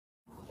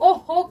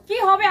কি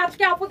হবে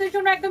আজকে আপুদের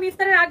জন্য একদম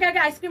ইফতারের আগে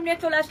আগে আইসক্রিম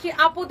নিয়ে চলে আসছি।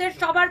 আপুদের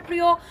সবার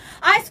প্রিয়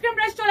আইসক্রিম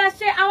ড্রেস চলে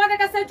আসছে আমাদের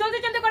কাছে। জলদি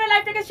জলদি করে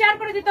লাইভটাকে শেয়ার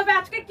করে দিতে হবে।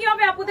 আজকে কি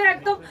হবে আপুদের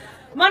একদম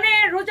মানে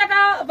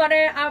রোজাটা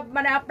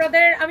মানে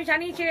আপনাদের আমি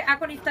জানি যে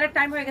এখন ইফতারের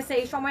টাইম হয়ে গেছে,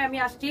 এই সময় আমি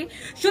আসছি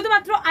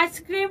শুধুমাত্র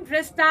আইসক্রিম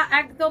ড্রেসটা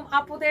একদম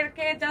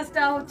আপুদেরকে জাস্ট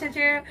হচ্ছে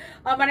যে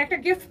মানে একটা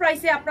গিফট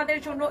প্রাইসে আপনাদের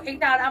জন্য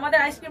এইটা। আর আমাদের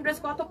আইসক্রিম ড্রেস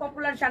কত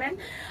পপুলার জানেন,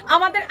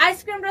 আমাদের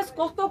আইসক্রিম ড্রেস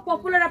কত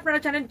পপুলার আপনারা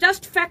জানেন।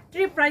 জাস্ট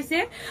ফ্যাক্টরি প্রাইসে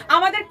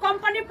আমাদের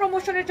কোম্পানি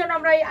প্রমোশনের জন্য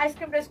আমরা এই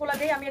আইসক্রিম ড্রেসগুলো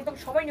দিই। আমি একদম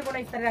সময় নেবো না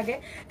ইফতারের আগে,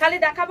 খালি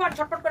দেখাবো আর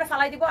ঝটপট করে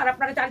ফালাই দিব। আর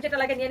আপনারা যার যেটা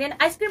লাগে নিয়ে নেন।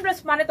 আইসক্রিম ড্রেস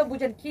মানে তো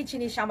বুঝেন কি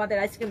জিনিস আমাদের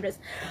আইসক্রিম ড্রেস।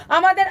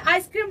 আমাদের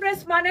আইসক্রিম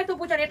ড্রেস মানে তো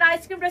বুঝেন এটা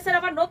আইসক্রিম ড্রেসের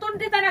আবার নতুন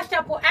ডিজাইন আসছে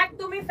আপু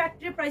একদমই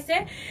ফ্যাক্টরি প্রাইসে।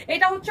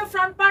 এটা হচ্ছে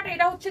ফ্রন্ট পার্ট,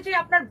 এটা হচ্ছে যে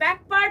আপনার ব্যাক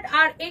পার্ট,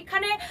 আর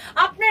এখানে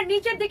আপনার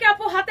নিচের দিকে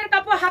আপু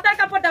হাতার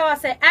কাপড় দেওয়া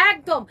আছে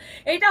একদম।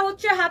 এটা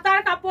হচ্ছে হাতার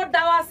কাপড়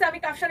দেওয়া আছে। আমি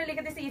ক্যাপশনে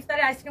লিখে দিয়েছি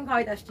ইফতারে আইসক্রিম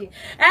খাওয়াইতে আসছি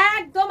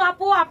একদম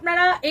আপু।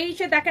 আপনারা এই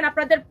যে দেখেন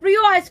আপনাদের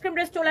প্রিয় আইসক্রিম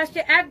ড্রেস চলে আসছে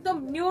একদম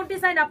নিউ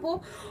ডিজাইন আপু,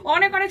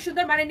 অনেক অনেক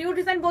সুন্দর। মানে নিউ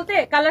ডিজাইন বলতে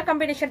কালার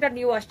কম্বিনেশনটা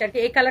নিউ আসছে আর কি,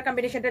 এই কালার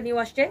কম্বিনেশনটা নিউ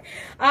আসছে।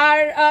 আর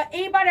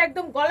এইবার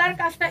একদম গলার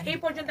কাজটা এই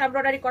পর্যন্ত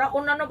এমব্রয়ডারি করা,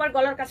 অন্যান্য বার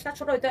গলার কাজটা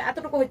ছোট হইতো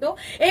এতটুকু হইতো,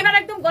 এইবার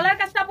একদম গলার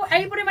কাজটা আপু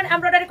এই পরিমাণ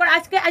এমব্রয়ডারি করা।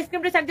 আজকে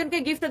আইসক্রিম ড্রেস একজনকে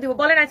গিফট দিব।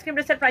 বলেন আইসক্রিম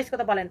ড্রেসের প্রাইস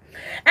কত বলেন?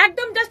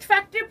 একদম জাস্ট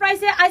ফ্যাক্টরি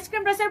প্রাইসে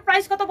আইসক্রিম ড্রেসের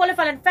প্রাইস কত বলে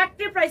ফেলেন।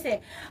 ফ্যাক্টরি প্রাইসে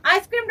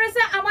আইসক্রিম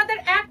ড্রেসে আমাদের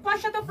 1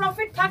 পয়সা তো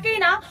প্রফিট থাকেই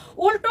না,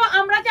 উল্টো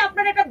আমরা যে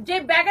আপনার একটা যে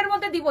ব্যাগের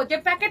মধ্যে দিব, যে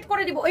প্যাকেট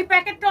করে দিব, ওই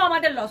প্যাকেটটাও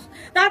আমাদের লস।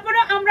 তারপরে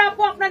আমরা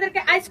আপু আপনাদেরকে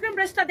আইসক্রিম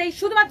ড্রেসটা দেই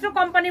শুধুমাত্র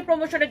কোম্পানি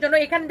প্রমোশনের জন্য।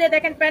 এখান দিয়ে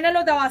দেখেন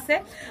প্যানেলও দেওয়া আছে,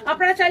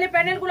 আপনারা চাইলে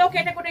প্যানেলগুলো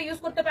কেটে করে ইউজ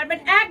করতে পারবেন।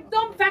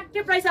 একদম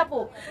ফ্যাক্টরি প্রাইস আপু,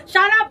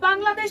 সারা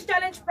বাংলাদেশ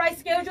চ্যালেঞ্জ প্রাইস।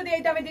 কেউ যদি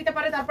এই দামে দিতে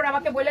পারে তারপর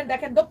আমাকে বললেন।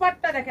 দেখেন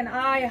দোপাট্টা দেখেন,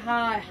 আয়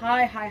হায়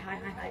হায় হায় হায়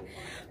হায় হায়,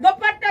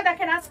 দোপাট্টা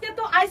দেখেন। আজকে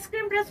তো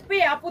আইসক্রিম ড্রেস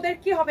পেয়ে আপুদের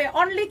কি হবে,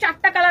 অনলি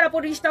 4টা কালার আপু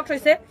রিস্টক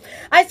হয়েছে।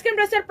 আইসক্রিম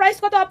ড্রেসের প্রাইস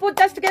কত আপু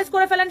জাস্ট গেস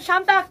করে ফেলেন।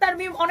 শান্তা আক্তার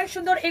মিম অনেক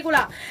সুন্দর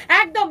এগুলা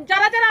একদম।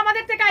 যারা যারা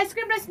আমাদের থেকে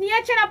আইসক্রিম ড্রেস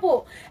নিয়েছেন আপু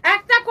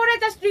একটা করে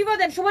জাস্ট রিভিউ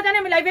দেন। শুভ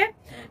জানে আমি লাইভে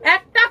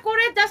একটা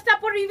করে জাস্ট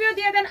আপু রিভিউ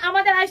দিয়ে দেন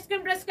আমাদের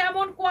আইসক্রিম ড্রেস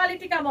কেমন,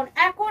 কোয়ালিটি কেমন।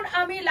 এখন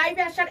আমি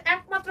লাইভে আসার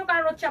একমাত্র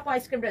কারণ হচ্ছে আপু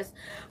আইসক্রিম ড্রেস।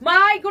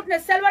 মাই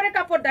গুডনেস, সালোয়ারের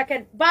কাপড়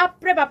দেখেন, বাপ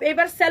রে বাপ।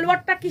 এবার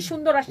সালোয়ারটা কি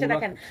সুন্দর আসছে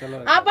দেখেন,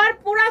 আবার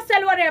পুরা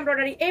সালোয়ারে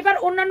এমব্রয়ডারি। এইবার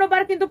অন্যান্য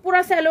বার কিন্তু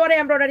পুরা সালোয়ারে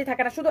এমব্রয়ডারি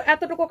থাকে না, শুধু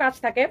এতটুকু কাজ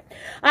থাকে।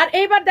 আর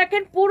এইবার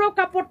দেখেন পুরো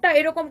কাপড়টা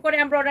এরকম করে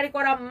এমব্রয়ডারি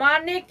করা।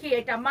 মানে কি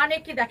এটা, মানে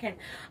কি দেখেন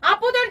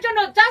আপুদের জন্য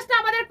জাস্ট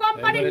আমাদের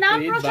কোম্পানির নাম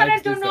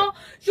প্রচারের জন্য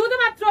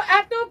শুধুমাত্র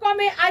এত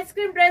কমে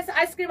ice cream dress.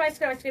 Ice cream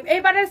ice cream ice cream.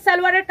 এইবারের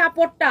সালোয়ারের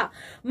কাপড়টা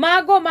মা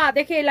গো মা,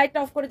 দেখি এই লাইটটা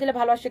অফ করে দিলে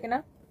ভালো আসে কিনা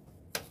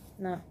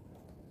না।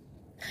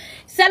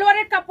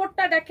 সালোয়ারের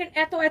কাপড়টা দেখেন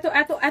এত এত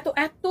এত এত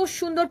এত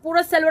সুন্দর। পুরো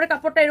সালোয়ারের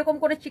কাপড়টা এরকম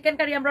করে চিকেন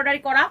কারি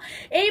এমব্রয়ডারি করা।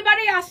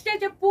 এইবারে আসছে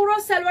যে পুরো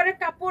সালোয়ারের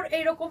কাপড়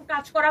এইরকম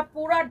কাজ করা।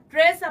 পুরো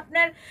ড্রেস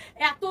আপনার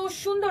এত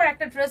সুন্দর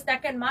একটা ড্রেস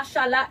দেখেন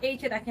মাশাআল্লাহ। এই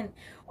যে দেখেন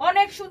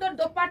অনেক সুন্দর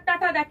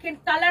দোপাট্টাটা দেখেন,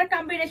 কালার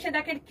কম্বিনেশন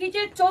দেখেন কি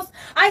যে চোস।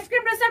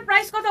 আইসক্রিম ড্রেসের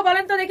প্রাইস কত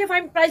বলেন তো দেখি,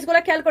 ফাইন প্রাইস গুলো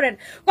খেয়াল করেন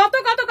কত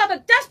কত কত।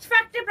 জাস্ট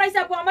ফ্যাক্টরি প্রাইস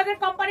আপু। আমাদের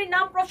কোম্পানির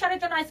নাম প্রসারের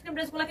জন্য আইসক্রিম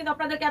ড্রেস গুলো কিন্তু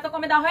আপনাদেরকে এত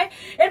কমে দেওয়া হয়।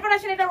 এরপর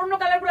আসেন এটার অন্য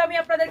কালার গুলো আমি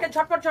আপনাদেরকে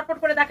ঝটপট ঝটপট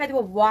করে দেখাই দিব।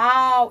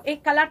 ওয়াও, এই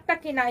কালারটা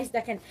কি নাইস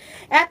দেখেন,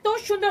 এত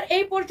সুন্দর।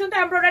 এই পর্যন্ত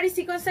এমব্রয়ডারি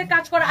সিকোয়েন্সের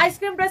কাজ করা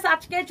আইসক্রিম ড্রেস।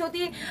 আজকে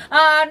যদি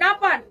না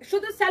পান,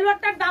 শুধু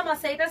সালোয়ারটার দাম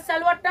আছে। এটার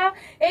সালোয়ারটা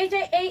এই যে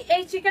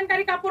এই চিকেন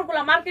কারি কাপড়গুলো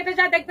মার্কেটে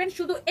যা দেখবেন,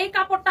 শুধু এই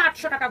কাপড়টা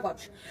 800 টাকা গজ,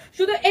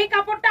 শুধু এই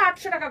কাপড়টা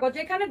 800 টাকা গজ।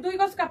 এখানে 2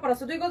 গজ কাপড়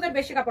আছে, 2 গজের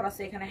বেশি কাপড়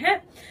আছে এখানে। হ্যাঁ,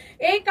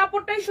 এই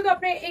কাপড়টাই শুধু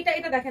আপনি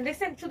এটা দেখেন,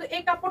 দেখছেন শুধু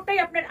এই কাপড়টাই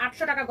আপনার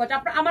 800 টাকা গজ।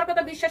 আপনার আমার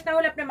কথা বিশ্বাস না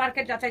হলে আপনি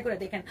মার্কেট যাচাই করে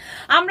দেখেন।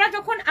 আমরা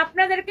যখন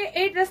আপনাদেরকে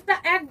এই ড্রেসটা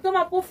একদম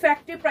আপু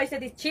ফ্যাক্টরি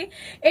প্রাইসে দিচ্ছি,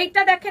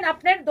 এইটা দেখেন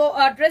আপনার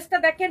ড্রেসটা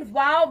দেখেন,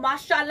 ওয়াও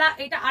মাশাআল্লাহ।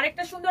 এটা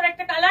আরেকটা সুন্দর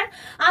একটা কালার।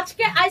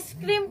 আজকে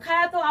আইসক্রিম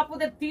খায়া তো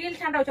আপুদের দিল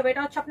ঠান্ডা হয়ে যাবে।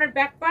 এটা হচ্ছে আপনার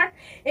ব্যাক পার্ট,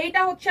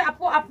 এইটা হচ্ছে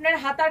আপু আপনার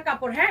হাতার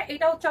কাপড়। হ্যাঁ,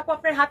 এটা হচ্ছে আপু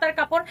আপনার হাতার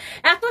কাপড়।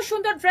 এত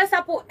সুন্দর ড্রেস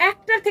আপু,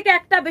 একটার থেকে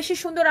একটা বেশি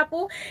সুন্দর আপু।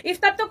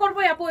 ইফতার তো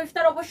করবোই আপু,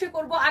 ইফতার অবশ্যই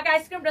করবো। আগে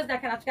আইসক্রিম ড্রেস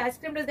দেখেন। আজকে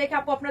আইসক্রিম ড্রেস দেখে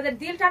আপু আপনাদের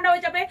দিল ঠান্ডা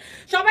হয়ে যাবে।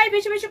 সবাই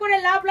বেশি বেশি করে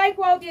লাভ লাইক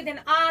ওয়াও দিয়ে দেন।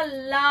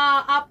 আল্লাহ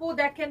আপু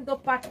দেখেন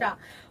দোপাট্টা,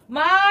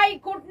 মাই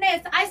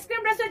গুডনেস।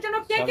 আইসক্রিম ড্রেসের জন্য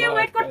কে কে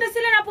ওয়েট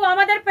করতেছিলেন আপু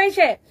আমাদের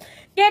পেজে?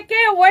 কে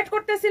কে ওয়েট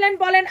করতেছিলেন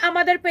বলেন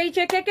আমাদের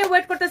পেজে, কে কে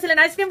ওয়েট করতেছিলেন?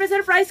 আইসক্রিম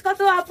ড্রেসের প্রাইস কত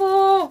আপু?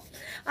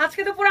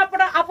 আজকে তো পুরো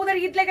আপুদের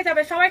ঈদ লেগে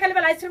যাবে। সবাই খালি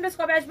বলে আইসক্রিম ড্রেস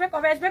কবে আসবে,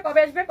 কবে আসবে,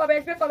 কবে আসবে, কবে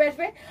আসবে, কবে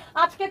আসবে।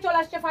 আজকে চলে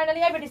আসছে ফাইনালি।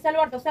 এই বেটি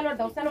সালোয়ার দাও, সালোয়ার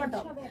দাও, সালোয়ার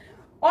দাও।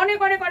 অনেক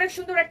অনেক অনেক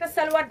সুন্দর একটা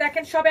সালোয়ার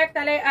দেখেন। সবে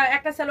তাহলে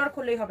একটা সালোয়ার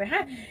খুললেই হবে।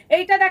 হ্যাঁ,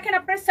 এইটা দেখেন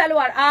আপনার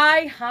salwar.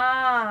 I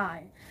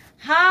high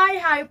high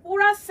high,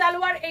 পুরো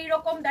সালোয়ার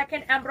এইরকম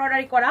দেখেন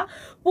এমব্রয়ডারি করা।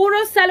 পুরো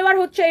সালোয়ার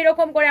হচ্ছে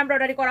এইরকম করে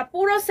এমব্রয়ডারি করা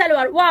পুরো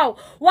সালোয়ার। ওয়াও,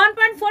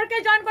 1.4K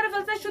জয়েন করে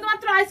ফেলছে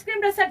শুধুমাত্র আইসক্রিম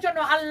ড্রেসের জন্য।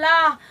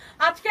 আল্লাহ,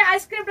 আজকে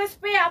আইসক্রিম ড্রেস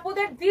পেয়ে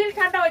আপুদের দিল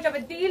ঠান্ডা হয়ে যাবে,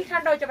 দিল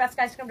ঠান্ডা হয়ে যাবে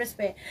আজকে আইসক্রিম ড্রেস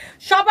পেয়ে।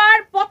 সবার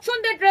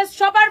পছন্দের ড্রেস,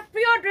 সবার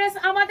প্রিয় ড্রেস।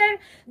 আমাদের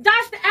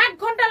জাস্ট 1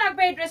 ঘন্টা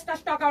লাগবে এই ড্রেসটা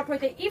স্টক আউট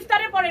হইতে।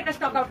 ইফতারের পরে এটা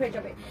স্টক আউট হয়ে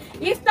যাবে,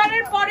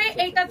 ইফতারের পরে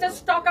এইটা জাস্ট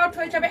স্টক আউট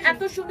হয়ে যাবে।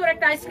 এত সুন্দর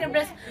একটা আইসক্রিম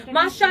ড্রেস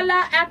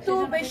মাশাআল্লাহ, এত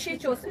বেশি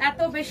চোস, এত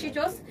বেশি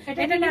চোস।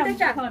 এটা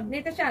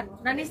নিতে চান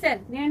না নিছেন?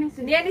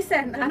 নিয়ে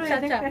নিছেন? আচ্ছা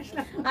আচ্ছা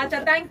আচ্ছা,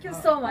 thank you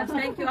so much,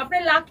 thank you. আপনি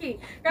লাকি,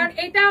 কারণ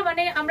এটা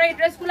মানে আমরা এই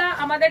ড্রেসগুলো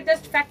আমাদের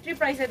জাস্ট ফ্যাক্টরি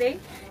প্রাইসে দেই,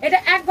 এটা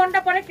 1 ঘন্টা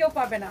পরে কেউ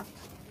পাবে না।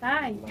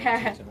 তাই?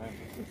 হ্যাঁ,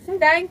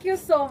 thank you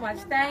so much,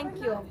 thank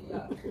you.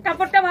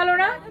 কাপড়টা ভালো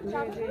না?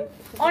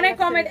 অনেক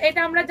কমে,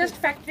 এটা আমরা জাস্ট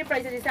ফ্যাক্টরি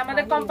প্রাইসে দিচ্ছি,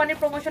 আমাদের কোম্পানির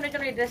প্রমোশনের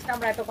জন্য এই ড্রেসটা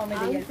আমরা এত কমে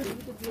দিই।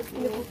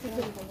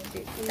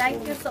 Thank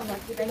you so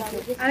much, thank you.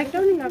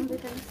 আরেকটাও নিলাম,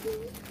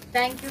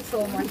 thank you so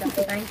much,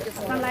 thank you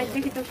so much,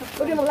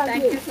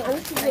 thank you so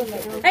much.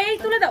 এই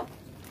তুলে দাও,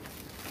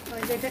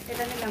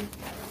 এটা নিলাম।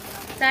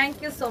 Thank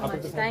you so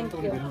much, thank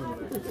you.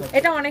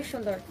 এটা অনেক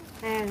সুন্দর।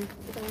 হ্যাঁ,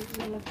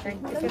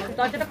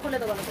 দরজাটা খুলে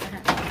দেবো।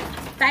 হ্যাঁ,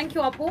 থ্যাংক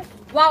ইউ আপু।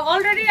 ওয়াও,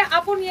 অলরেডি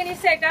আপু নিয়ে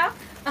নিচ্ছে এটা।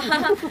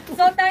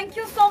 So thank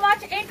you so much.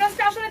 এই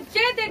ড্রেসটা আসলে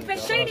যে দেখবে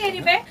সেই নিয়ে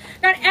নিবে,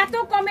 কারণ এত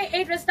কমে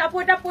এই ড্রেসটা। আপু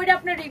এটা পরে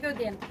আপনি রিভিউ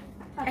দেন,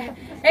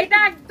 এটা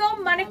একদম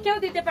মানে কেউ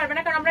দিতে পারবে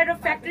না, কারণ আমরা এটা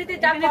ফ্যাক্টরিতে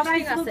যা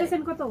কস্টিং আছে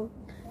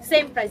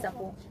সেম প্রাইস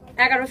আপু,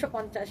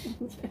 1150।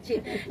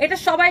 এটা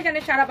সবাই জানে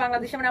সারা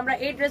বাংলাদেশে, মানে আমরা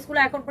এই ড্রেসগুলো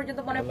এখন পর্যন্ত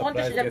মানে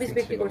 50,000 পিস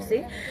বিক্রি করছি।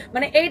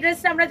 মানে এই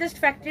ড্রেসটা আমরা জাস্ট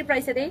ফ্যাক্টরি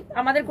প্রাইসে দেই,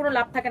 আমাদের কোনো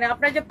লাভ থাকে না।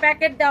 আপনার যে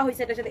প্যাকেট দেওয়া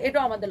হয়েছে এটার সাথে,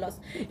 এটাও আমাদের লস,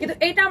 কিন্তু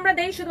এটা আমরা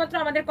দেই শুধুমাত্র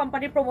আমাদের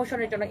কোম্পানির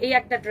প্রমোশনের জন্য। এই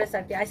একটা ড্রেস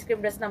আর কি, আইসক্রিম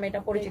ড্রেস নামে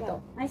এটা পরিচিত।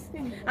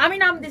 আমি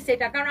নাম দিচ্ছি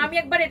এটা, কারণ আমি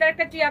একবার এটার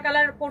একটা টিয়া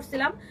কালার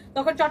পরছিলাম,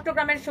 তখন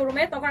চট্টগ্রামের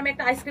শোরুমে, তখন আমি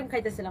একটা আইসক্রিম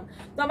খাইতেছিলাম,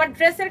 তো আমার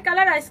ড্রেসের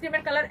কালার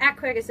আইসক্রিমের কালার এক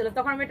হয়ে গেছিল,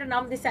 তখন আমি এটা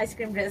নাম দিচ্ছি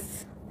আইসক্রিম ড্রেস।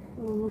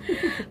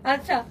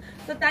 আচ্ছা,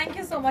 তো থ্যাংক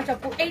ইউ সো মাচ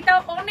আপু। এইটা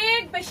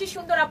অনেক বেশি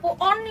সুন্দর আপু,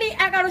 অনলি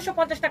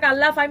 1150 টাকা।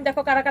 আল্লাহ ফাইম,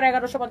 দেখো কারা কারা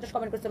 1150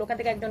 কমেন্ট করছিল, ওখান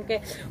থেকে একজনকে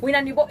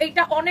উইনার নিব।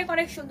 এইটা অনেক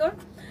অনেক সুন্দর,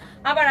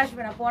 আবার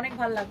আসবেন আপু, অনেক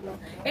ভালো লাগলো।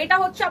 এটা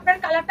হচ্ছে আপনার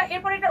কালারটা।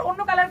 এরপর এটার অন্য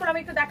কালারগুলো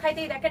আমি একটু দেখাই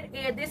দিই। দেখেন,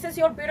 this is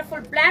your beautiful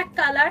black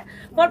colour.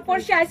 পরপর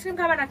সে আইসক্রিম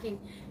খাবে নাকি?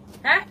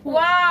 হ্যাঁ,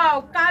 ওয়াও,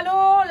 কালো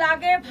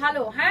লাগে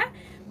ভালো। হ্যাঁ,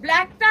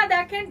 ব্ল্যাকটা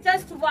দেখেন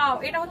জাস্ট ওয়াও।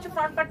 এটা হচ্ছে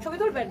ফ্রন্ট পার্ট, ছবি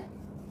তুলবেন?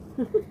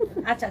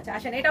 আচ্ছা আচ্ছা,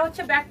 আসেন। এটা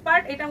হচ্ছে ব্যাক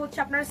পার্ট, এটা হচ্ছে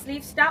আপনার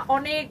স্লিভসটা,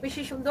 অনেক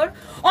বেশি সুন্দর,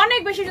 অনেক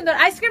বেশি সুন্দর।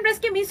 আইসক্রিম ড্রেস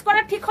কি মিস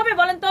করা ঠিক হবে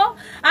বলেন তো?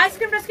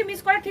 আইসক্রিম ড্রেস কি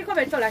মিস করা ঠিক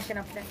হবে? চলে আসেন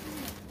আপনি।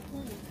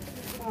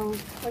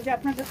 ওই যে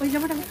আপনার ওই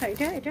জামাটা কোথায়?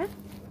 এটা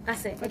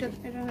আছে, এটা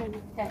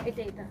হ্যাঁ,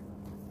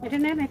 এটা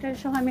নেন, এটা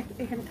সহ আমি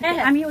এখানে থাকি।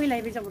 আমি ওই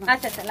লাইভে যাব না।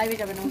 আচ্ছা আচ্ছা, লাইভে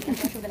যাবেন না,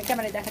 অসুবিধা নেই,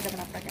 ক্যামেরায় দেখা যাবে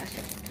না আপনাকে।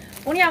 আসেন,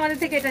 উনি আমাদের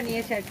থেকে এটা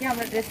নিয়েছে আর কি,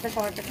 আমরা ড্রেসটা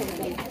সবারটা করে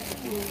দিই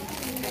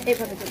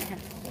এইভাবে করি।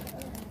 হ্যাঁ,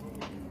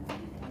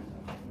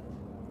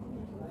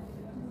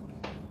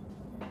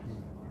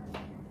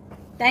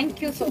 thank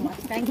you so much,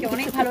 thank you,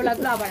 অনেক ভালো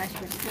লাগলো, আবার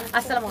আসবেন।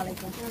 আসসালামু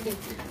আলাইকুম।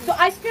 তো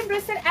আইসক্রিম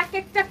ড্রেসের এক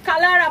একটা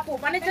কালার আপু,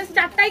 মানে জাস্ট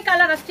 4টাই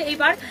কালার আসছে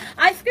এইবার।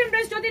 আইসক্রিম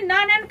ড্রেস যদি না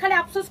নেন খালি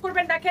আফসোস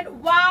করবেন। দেখেন,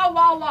 ওয়াও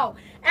ওয়াও ওয়াও,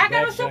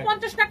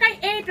 1150 টাকায়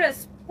এই ড্রেস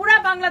পুরা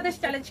বাংলাদেশ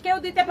চ্যালেঞ্জ, কেউ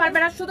দিতে পারবে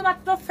না,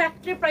 শুধুমাত্র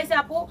ফ্যাক্টরি প্রাইসে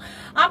আপু,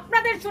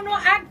 আপনাদের জন্য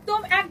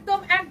একদম একদম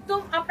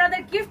একদম আপনাদের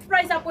গিফট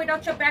প্রাইস আপু। এটা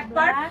হচ্ছে ব্যাক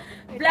পার্ট,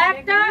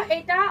 ব্ল্যাকটা,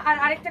 এটা আর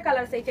আরেকটা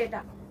কালার আছে,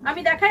 এটা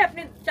আমি দেখাই,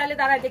 আপনি চাইলে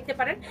দাঁড়ায় দেখতে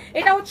পারেন।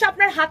 এটা হচ্ছে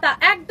আপনার হাতা,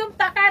 একদম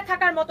তাকায়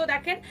থাকার মতো।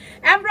 দেখেন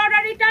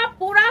এমব্রয়ডারিটা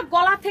পুরা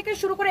গলা থেকে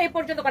শুরু করে এই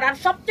পর্যন্ত করা, আর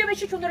সবচেয়ে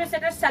বেশি সুন্দর হচ্ছে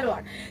এটার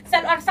সালোয়ার।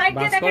 সালোয়ার সাইড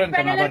দিয়ে দেখেন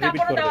প্যানেলের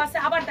কাপড় দেওয়া আছে।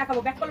 আবার দেখাবো,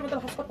 ব্যাক কলার মতো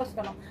ভাঁজ করতেছ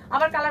কেন,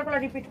 আবার কালারগুলো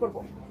রিপিট করব।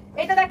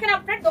 এটা দেখেন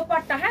আপনার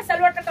দোপাট্টা, হ্যাঁ,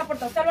 সালোয়ারটা কাপড়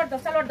দাও, সালোয়ার দাও,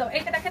 সালোয়ার দাও।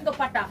 এটা দেখেন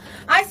দোপাট্টা।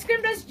 আইসক্রিম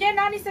ড্রেস যে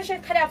না নিছে সে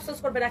খালি আফসোস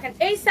করবে। দেখেন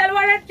এই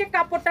সালোয়ারের যে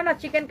কাপড়টা না,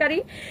 চিকেন কারি,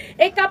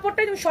 এই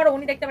কাপড়টাই তুমি সরো,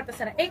 উনি দেখতে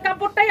পারতেছে না, এই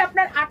কাপড়টাই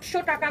আপনার 800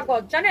 টাকা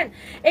গজ, জানেন?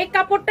 এই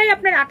কাপড়টাই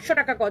আপনার 800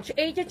 টাকা গজ।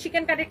 এই যে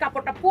চিকেন কারির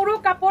কাপড়টা, পুরো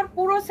কাপড়,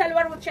 পুরো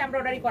সালোয়ার হচ্ছে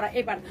এমব্রয়ডারি করা।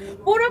 এবার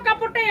পুরো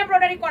কাপড়টাই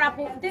এমব্রয়ডারি করা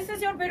আপু। This is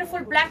your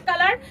beautiful black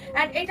colour.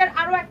 And এটার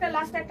আরো একটা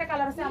লাস্ট একটা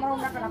কালার আছে, আমার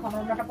ওন্নাটা রাখো,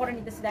 আমার ওন্নাটা পরে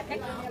নিতেছি। দেখেন,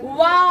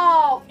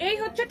 ওয়াও, এই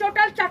হচ্ছে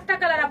টোটাল 4টা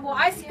কালার আপু।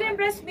 আইসক্রিম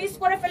ড্রেস মিস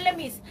করে ফেললে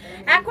মিস।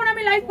 এখন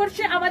আমি লাইভ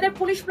করছি আমাদের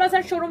পুলিশ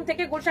প্লাজার শোরুম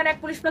থেকে, গুলশান 1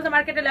 পুলিশ প্লাজা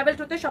মার্কেটের লেভেল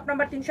 2 তে, শপ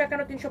নাম্বার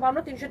 351,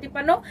 352,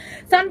 353,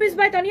 সানভিজ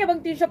বাই তনি, এবং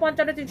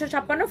 355,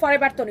 356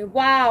 ফরএভার তনি।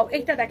 ওয়াও,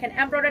 এইটা দেখেন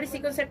এমব্রয়ডারি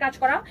সিকোয়েন্সের কাজ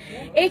করা।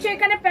 এই যে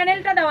এখানে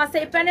প্যানেলটা দেওয়া আছে,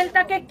 এই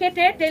প্যানেলটাকে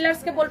কেটে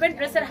টেইলার্সকে বলবেন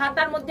ড্রেসের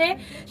হাতার মধ্যে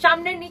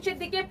সামনের নিচের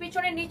দিকে,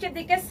 পিছনের নিচের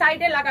দিকে,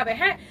 সাইডে লাগাবে।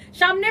 হ্যাঁ,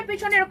 সামনে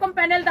পিছনে এরকম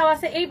প্যানেল দেওয়া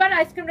আছে। এইবার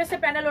আইসক্রিম ড্রেসে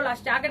প্যানেলও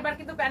আসছে, আগের বার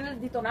কিন্তু প্যানেল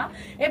দিত না,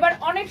 এবার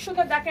অনেক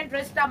সুন্দর। দেখেন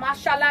ড্রেসটা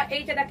মাশাআল্লাহ।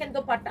 এই যে দেখেন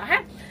দোপাট্টা।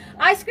 হ্যাঁ,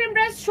 আইসক্রিম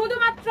ড্রেস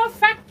শুধুমাত্র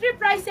ফ্যাক্টরি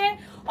প্রাইসে,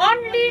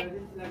 অনলি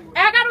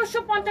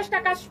 1150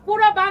 টাকা,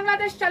 পুরো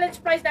বাংলাদেশ চ্যালেঞ্জ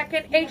প্রাইস।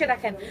 দেখেন এই যে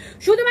দেখেন,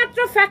 শুধুমাত্র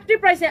ফ্যাক্টরি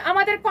প্রাইসে,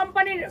 আমাদের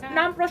কোম্পানির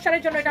নাম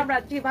প্রসারের জন্য এটা আমরা।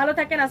 জি, ভালো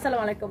থাকেন,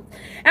 আসসালামু আলাইকুম।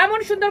 এমন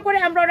সুন্দর করে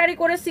এমব্রয়ডারি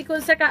করে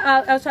সিকোয়েন্সের,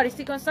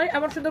 সিকোয়েন্স নয়,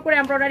 এমন সুন্দর করে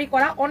এমব্রয়ডারি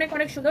করা, অনেক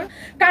অনেক সুন্দর।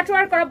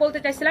 কাটওয়ার করা বলতে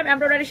চাইছিলাম,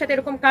 এমব্রয়ডারির সাথে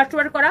এরকম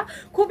কাটওয়ার করা,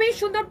 খুবই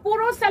সুন্দর।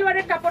 পুরো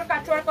সালোয়ারের কাপড়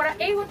কাটওয়ার করা।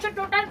 এই হচ্ছে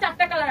টোটাল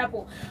 4টা কালার আপু।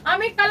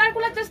 আমি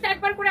কালারগুলো জাস্ট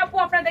একবার করে আপু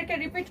আপনাদেরকে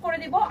রিপিট করে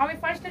দিব। আমি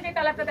ফার্স্টে যে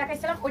কালারটা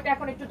দেখাইছিলাম ওইটা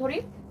এখন একটু ধরি।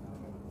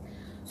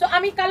 সো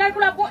আমি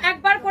কালারগুলো আপু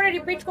একবার করে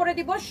রিপিট করে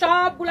দিব,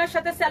 সবগুলোর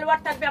সাথে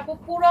সালোয়ার থাকবে আপু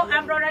পুরো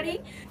embroidery,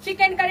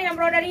 chicken curry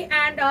embroidery.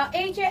 And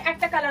এই যে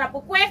একটা কালার আপু,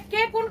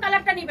 কে কোন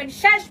কালারটা নেবেন,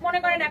 শেষ মনে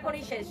করেন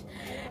এখনই শেষ,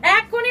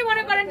 এখনই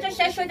মনে করেন যে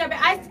শেষ হয়ে যাবে।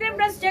 আইসক্রিম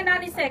ড্রেস যে না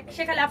নিছে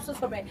সে খালি আফসোস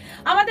করবে।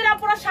 আমাদের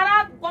আপুরা সারা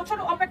বছর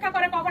অপেক্ষা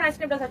করে কখন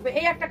আইসক্রিম ড্রেস আসবে।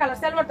 এই একটা কালার,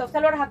 সালোয়ার দাও,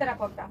 সালোয়ার হাতে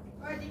রাখো একটা।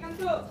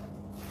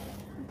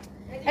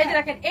 এই যে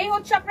দেখেন এই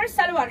হচ্ছে আপনার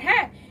সালোয়ার।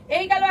 হ্যাঁ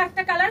এই গেল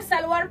একটা কালার,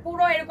 সালোয়ার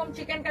পুরো এরকম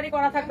চিকেন কারি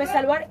করা থাকবে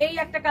সালোয়ার। এই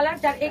একটা কালার,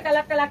 যার এই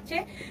কালারটা লাগছে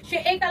সে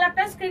এই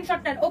কালারটা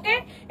স্ক্রিনশট নেন। ওকে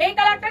এই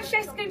কালারটার সে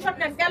স্ক্রিনশট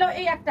নেন। গেল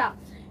এই একটা।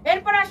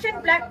 এরপর আসেন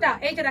ব্ল্যাকটা,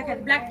 এই যে দেখেন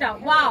ব্ল্যাকটা,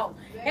 ওয়াও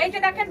এই যে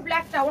দেখেন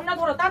ব্ল্যাকটা, অন্য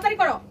ধরো তাড়াতাড়ি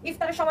করো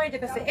ইফতারের সময়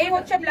যেতেছে। এই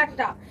হচ্ছে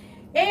ব্ল্যাকটা,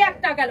 এই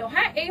একটা গেল।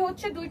 হ্যাঁ এই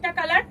হচ্ছে দুইটা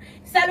কালার।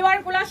 সালোয়ার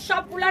গুলা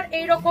সবগুলার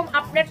এইরকম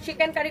আপনার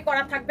চিকেন কারি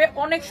করা থাকবে,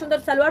 অনেক সুন্দর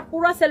সালোয়ার,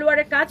 পুরো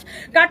সালোয়ারের কাজ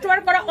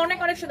কাটওয়ার্ক করা, অনেক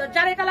অনেক সুন্দর।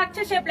 যার এটা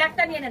লাগছে সে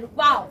ব্ল্যাকটা নিয়ে নেন।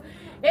 ওয়াও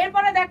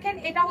এরপরে দেখেন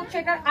এটা হচ্ছে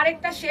এটার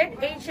আরেকটা শেড,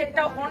 এই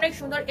শেডটা অনেক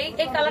সুন্দর।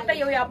 এই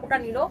কালারটাই ওই আপুটা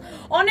নিল,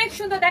 অনেক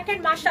সুন্দর দেখেন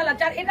মাশাআল্লাহ।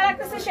 যার এটা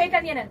লাগতেছে সেইটা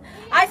নিয়ে নেন।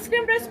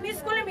 আইসক্রিম ড্রেস মিস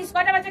করলে মিস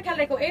কয়টা বাজে খেয়াল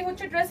রেখো। এই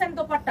হচ্ছে ড্রেস এন্ড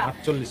দোপাট্টা,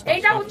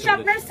 এটা হচ্ছে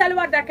আপনার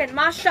সালোয়ার। দেখেন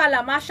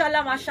মাশাআল্লাহ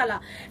মাশাআল্লাহ মাশাআল্লাহ,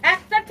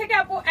 একটার থেকে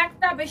আপু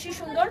একটা বেশি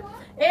সুন্দর।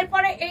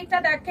 এরপরে এইটা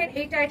দেখেন,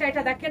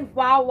 এটা দেখেন,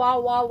 wow wow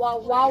wow wow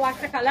wow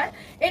একটা কালার।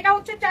 এটা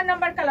হচ্ছে 4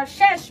 নাম্বার কালার।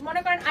 শেষ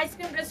মনে করেন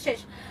আইসক্রিম ড্রেস শেষ।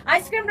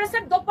 আইসক্রিম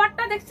ড্রেসের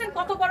দোপাট্টা দেখছেন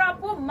কত বড়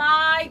আপু,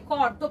 মাই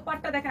গড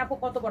দোপাট্টা দেখেন আপু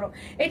কত বড়।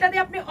 এটা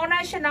দিয়ে আপনি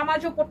অনায়াসে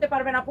নামাজও পড়তে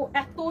পারবেন আপু,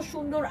 এত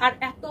সুন্দর আর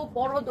এত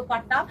বড়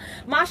দোপাট্টা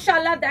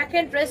মাশাআল্লাহ।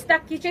 দেখেন ড্রেসটা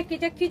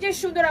কিচে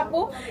সুন্দর আপু।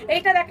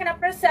 এটা দেখেন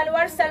আপনার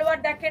সালোয়ার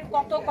দেখেন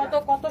কত কত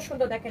কত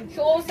সুন্দর। দেখেন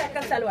জোস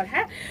একটা সালোয়ার,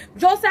 হ্যাঁ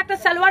জোস একটা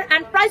সালোয়ার।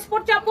 এন্ড প্রাইস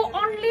পড়ছে আপু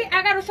অনলি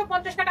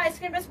 1150 টাকা।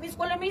 আইসক্রিম ড্রেস মিস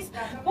করলে মিস,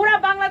 পুরো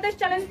বাংলাদেশ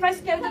চ্যালেঞ্জ প্রাইস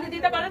কেউ যদি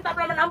দিতে পারেন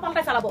তারপর আমরা নাম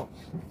পাল্টায় চালাবো।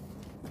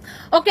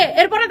 ওকে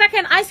এরপরে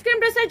দেখেন আইসক্রিম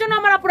ড্রেসের জন্য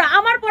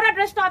আমার পরা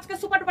ড্রেস তো আজকে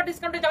সুপার ডুপার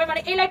ডিসকাউন্টে যাবে,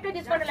 মানে এই লাইভটা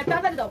ডিসকাউন্টে লাইভ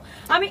তাড়াতাড়ি দাও।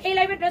 আমি এই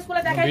লাইভের ড্রেসগুলো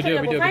দেখাই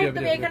চলে ভাই,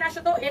 তুমি এখানে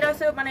আসো তো। এটা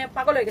হচ্ছে মানে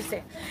পাগল হয়ে গেছে।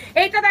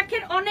 এইটা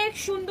দেখেন অনেক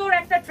সুন্দর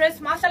একটা ড্রেস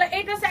মাশাআল্লাহ।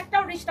 এই ড্রেস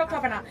একটাও রিস্টক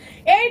হবে না,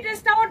 এই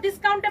ড্রেসটাও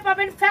ডিসকাউন্টে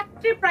পাবেন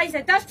ফ্যাক্টরি প্রাইসে,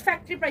 জাস্ট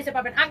ফ্যাক্টরি প্রাইসে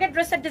পাবেন। আগের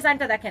ড্রেসের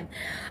ডিজাইনটা দেখেন,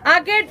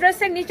 আগের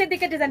ড্রেসের নিচের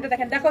দিকে ডিজাইনটা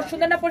দেখেন, দেখো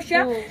সুন্দর না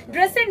পড়শিয়া।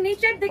 ড্রেসের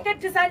নিচের দিকের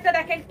ডিজাইনটা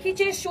দেখেন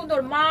কিচে সুন্দর,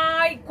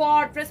 মাই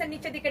গড ড্রেসের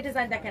নিচের দিকে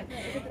ডিজাইন দেখেন।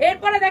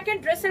 এরপরে দেখেন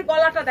ড্রেসের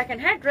গলাটা দেখেন,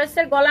 হ্যাঁ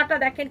ড্রেসের গলাটা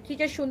দেখেন কি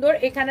যে সুন্দর।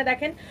 এখানে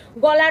দেখেন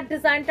গলার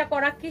ডিজাইনটা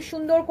করা কি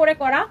সুন্দর করে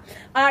করা।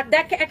 আর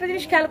দেখে একটা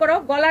জিনিস খেয়াল করো,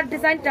 গলার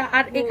ডিজাইনটা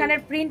আর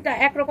এখানের প্রিন্টটা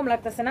একরকম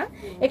লাগতেছে না,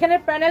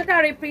 এখানের প্যানেলটা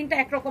আর এই প্রিন্টটা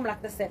একরকম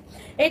লাগতেছে।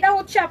 এটা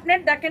হচ্ছে আপনার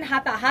দেখেন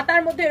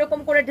হাতার মধ্যে এরকম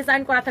করে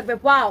ডিজাইন করা থাকবে।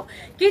 ওয়াও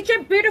কি যে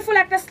বিউটিফুল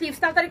একটা স্লিভস,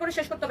 তাড়াতাড়ি করে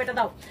শেষ করতে হবে। এটা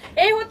দাও।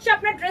 এই হচ্ছে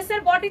আপনার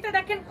ড্রেসের বডিতে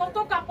দেখেন কত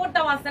কাপড়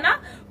দেওয়া আছে না,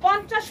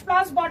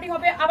 50+ বডি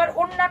হবে। আবার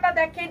ওড়নাটা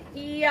দেখেন,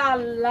 ইয়া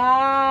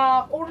আল্লাহ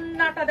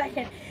ওড়নাটা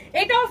দেখেন,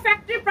 এটাও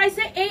ফ্যাক্টরি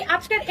প্রাইসে। এই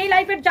আজকের এই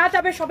লাইফের যা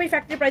যাবে সবই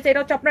ফ্যাক্টরি প্রাইসে।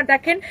 এটা হচ্ছে আপনার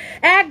দেখেন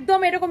একদম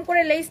এরকম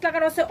করে লেস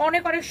লাগানো আছে,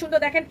 অনেক অনেক সুন্দর।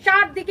 দেখেন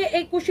চারদিকে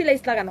এই কুশি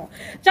লেস লাগানো,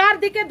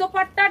 চারদিকে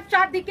দোপাট্টার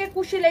চারদিকে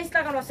কুশি লেস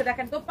লাগানো আছে।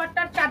 দেখেন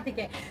দোপাট্টার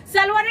চারদিকে।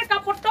 সালোয়ারের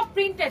কাপড়টা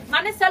প্রিন্টেড,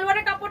 মানে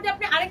সালোয়ারের কাপড় দিয়ে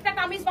আপনি আরেকটা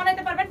কামিজ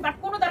বানাইতে পারবেন, বাট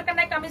কোনো দরকার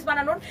নাই কামিজ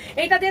বানানোর,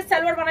 এটা দিয়ে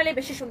সালোয়ার বানালে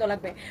বেশি সুন্দর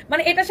লাগবে।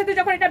 মানে এটার সাথে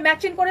যখন এটা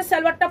ম্যাচিং করে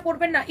সালোয়ারটা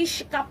পরবেন না, ইস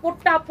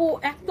কাপড়টা আপু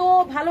এত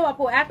ভালো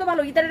আপু, এত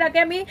ভালো।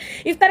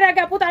 ইফতারের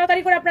আগে আপু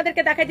তাড়াতাড়ি করে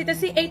আপনাদেরকে দেখাই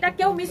দিতেছি, এইটা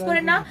কেউ মিস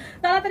করেন না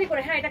তাড়াতাড়ি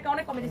করে। হ্যাঁ এটাকে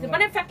অনেক কমে দিচ্ছে,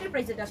 মানে ফ্যাক্টরি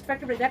প্রাইসে, জাস্ট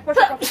ফ্যাক্টরি প্রাইসে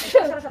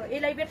 1% এই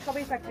লাইভের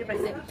সবই ফ্যাক্টরি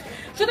প্রাইসে।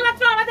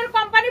 শুধুমাত্র আমাদের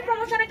কোম্পানি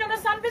প্রমোশনের জন্য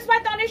সানভিস বাই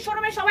তনির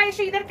শোরুমে সবাই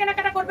এসে ঈদের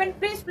কেনাকাটা করবেন,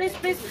 প্লিজ প্লিজ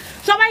প্লিজ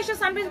সবাই এসে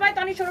সানভিস বাই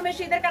তনির শোরুমে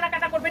এসে ঈদের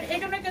কেনাকাটা করবেন। এই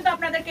জন্য কিন্তু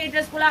আপনাদেরকে এই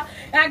ড্রেসগুলো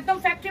একদম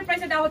ফ্যাক্টরি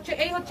প্রাইসে দেওয়া হচ্ছে।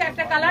 এই হচ্ছে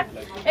একটা কালার,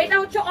 এটা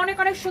হচ্ছে অনেক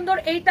অনেক সুন্দর।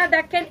 এইটা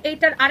দেখেন,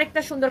 এইটার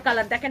আরেকটা সুন্দর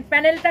কালার দেখেন,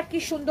 প্যানেলটা কি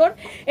সুন্দর।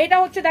 এটা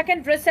হচ্ছে দেখেন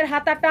ড্রেসের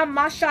হাতাটা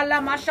মাশাআল্লাহ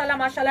মাশাআল্লাহ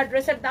মাশাআল্লাহ।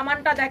 ড্রেসের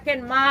দামানটা দেখেন,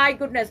 মাই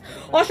গুডনেস,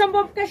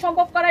 অসম্ভবকে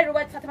সম্ভব করাই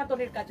রুবাইত ফাতেমা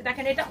তনির কাছে।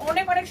 দেখেন এটা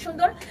অনেক অনেক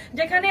সুন্দর।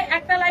 যেখানে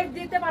একটা লাইভ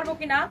দিতে পারবো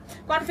কিনা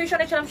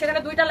কনফিউশনে ছিলাম, সেখানে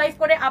দুইটা লাইভ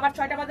করে আবার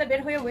 6টা বাজে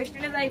বের হয়ে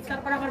ওয়েস্টার্নে যাই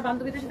ইফতার করা, আমার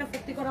বান্ধবীদের সাথে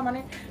ফুর্তি করা, মানে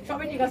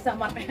সবই ঠিক আছে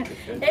আমার।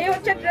 এই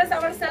হচ্ছে ড্রেস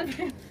আমার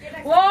সেলফি।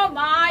 ও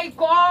মাই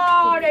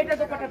গড এটা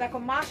দোপাট্টা দেখো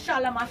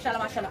মাশাআল্লাহ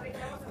মাশাআল্লাহ মাশাআল্লাহ।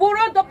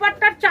 পুরো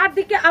দোপাট্টার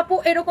চারদিকে আপু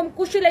এরকম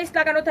কুশি লেস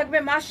লাগানো থাকবে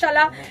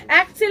মাশাআল্লাহ,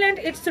 excellent,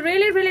 it's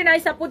really really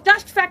nice আপু।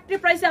 জাস্ট ফ্যাক্টরি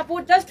প্রাইসে আপু,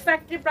 জাস্ট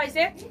ফ্যাক্টরি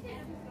প্রাইসে।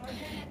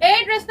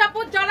 এই ড্রেসটা আপু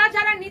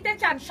যারা নিতে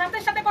চান সাথে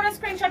সাথে করে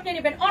স্ক্রিনশট নিয়ে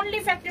নেবেন, অনলি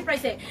ফ্যাক্টরি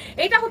প্রাইসে।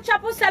 এটা হচ্ছে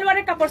আপু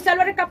সালোয়ারের কাপড়,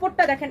 সালোয়ারের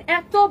কাপড়টা দেখেন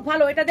এত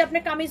ভালো, এটা দিয়ে আপনি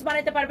কামিজ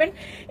বানাইতে পারবেন।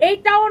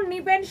 এইটাও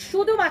নিবেন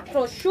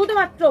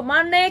শুধুমাত্র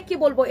মানে কি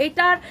বলবো,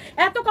 এইটার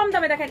এত কম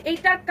দামে। দেখেন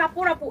এইটার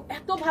কাপড় আপু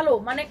এত ভালো,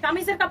 মানে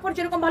কামিজের কাপড়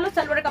যেরকম ভালো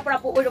সালোয়ারের কাপড়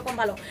আপু ওইরকম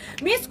ভালো।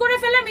 মিস করে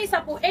ফেলে মিস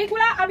আপু,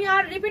 এইগুলা আমি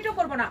আর রিপিটও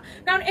করবো না,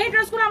 কারণ এই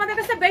ড্রেসগুলো আমাদের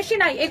কাছে বেশি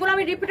নাই, এগুলো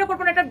আমি রিপিটও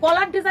করবো না। এটা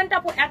গলার ডিজাইনটা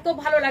আপু এত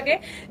ভালো লাগে,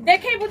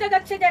 দেখেই বোঝা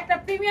যাচ্ছে যে একটা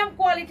প্রিমিয়াম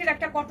কোয়ালিটির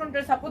একটা কটন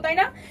ড্রেস আপু, তাই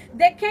না?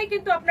 দেখেই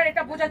কিন্তু আপনার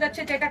এটা বোঝা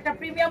যাচ্ছে যে এটা একটা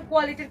প্রিমিয়াম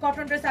কোয়ালিটির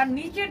কটন ড্রেস। আর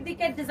নিচের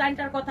দিকের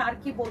ডিজাইনটার কথা আর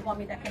কি বলবো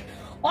আমি, দেখেন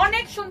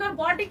অনেক সুন্দর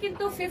বডি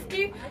কিন্তু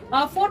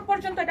 54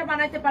 পর্যন্ত এটা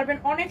বানাইতে পারবেন।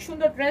 অনেক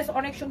সুন্দর ড্রেস,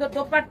 অনেক সুন্দর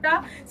দোপাট্টা,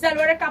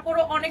 সালোয়ারের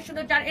কাপড়ও অনেক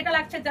সুন্দর। যার এটা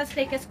লাগছে জাস্ট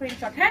টেক এ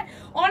স্ক্রিনশট। হ্যাঁ,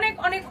 অনেক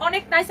অনেক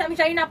অনেক নাইস। আমি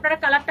জানি না আপনারা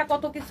কালারটা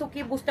কত কিছু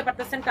কি বুঝতে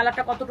পারতেছেন,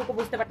 কালারটা কতটুকু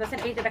বুঝতে পারতেছেন।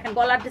 এই যে দেখেন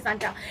গলার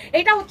ডিজাইনটা,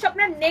 এটা হচ্ছে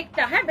আপনার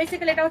নেকটা। হ্যাঁ,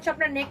 বেসিক্যালি এটা হচ্ছে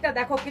আপনার নেকটা।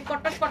 দেখো কি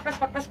কট্টাস কট্টাস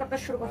কট্টাস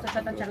কট্টাস শুরু করতে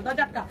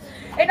দরজাটা।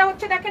 এটা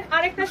হচ্ছে দেখেন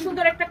আরেকটা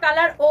সুন্দর একটা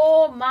কালার। ও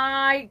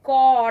মাই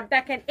গড,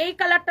 দেখেন এই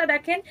কালারটা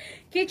দেখেন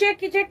কি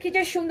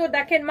যে সুন্দর,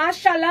 দেখেন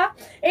মাশাআল্লাহ।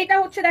 এটা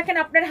হচ্ছে দেখেন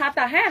আপনার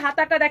হাতা। হ্যাঁ,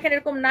 হাতাটা দেখেন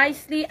এরকম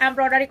নাইসলি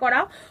এমব্রয়ডারি করা,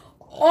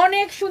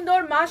 অনেক সুন্দর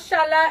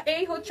মাশাআল্লাহ।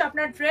 এই হচ্ছে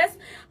আপনার ড্রেস।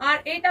 আর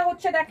এটা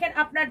হচ্ছে দেখেন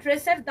আপনার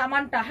ড্রেসের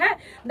দামানটা। হ্যাঁ,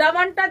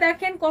 দামানটা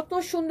দেখেন কত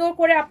সুন্দর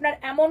করে আপনার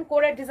এমন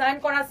করে ডিজাইন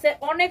করা আছে,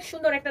 অনেক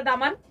সুন্দর একটা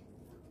দামান।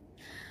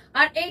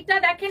 আর এইটা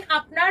দেখেন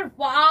আপনার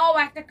ওয়াও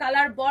একটা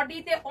কালার,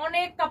 বডিতে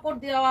অনেক কাপড়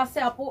দেওয়া আছে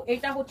আপু।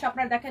 এটা হচ্ছে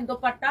আপনার দেখেন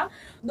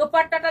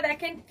দোপাট্টাটা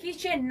দেখেন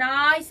কিসে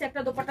নাইস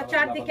একটা দোপাট্টা।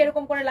 চারদিকে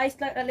এরকম করে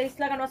লেস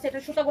লাগানো আছে।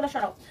 এটা সুতাগুলো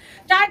সরাও,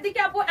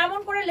 চারদিকে আপু এমন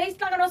করে লেস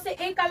লাগানো আছে।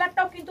 এই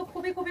কালারটাও কিন্তু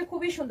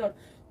খুবই সুন্দর,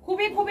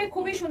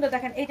 খুবই সুন্দর।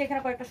 দেখেন এই যে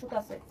এখানে কয়েকটা সুতা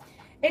আছে।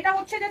 এটা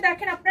হচ্ছে যে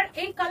দেখেন আপনার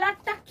এই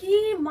কালারটা কি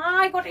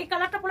মাই গড, এই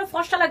কালারটা পুরো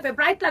ফর্সা লাগবে,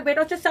 ব্রাইট লাগবে।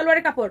 এটা হচ্ছে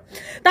সালোয়ারের কাপড়।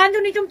 তানজু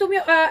নিজুম তুমি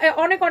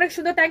অনেক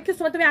সুন্দর, থ্যাংক ইউ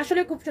সো মাচ, তুমি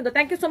আসলে খুব সুন্দর,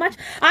 thank you so much.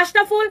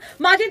 Ashraful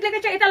মাজিদ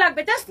লিখেছে এটা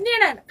লাগবে, জাস্ট নিয়ে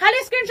নেন, খালি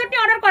স্ক্রিনশট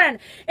নিয়ে অর্ডার করেন।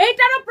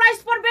 এইটারও প্রাইস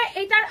পড়বে,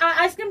 এইটার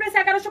আইসক্রিম প্রাইস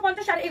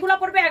 1150 আর এগুলা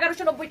পড়বে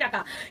 1190 টাকা।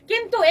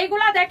 কিন্তু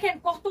এইগুলা দেখেন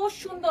কত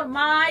সুন্দর,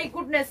 মাই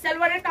গুডনেস।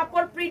 সালোয়ারের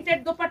কাপড়, প্রিন্টেড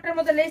দোপাট্টার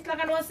মধ্যে লেস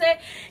লাগানো আছে।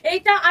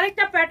 এইটা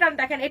আরেকটা প্যাটার্ন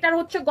দেখেন, এটার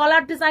হচ্ছে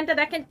গলার ডিজাইনটা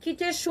দেখেন কি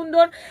যে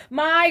সুন্দর,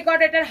 মাই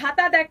গড। এটার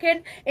হাতা দেখেন,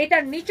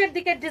 এটার নিচের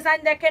দিকের ডিজাইন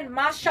দেখেন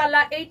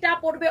মাশাআল্লাহ। এইটা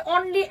পড়বে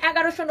অনলি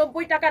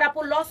 1190 টাকার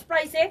আপু, লস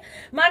প্রাইসে।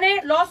 মানে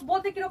লস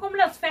বলতে কিরকম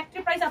লস,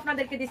 ফ্যাক্টরি প্রাইস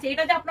আপনাদেরকে দিছি।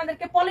 এটা যে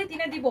আপনাদেরকে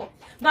পলিথিনে দিব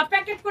বা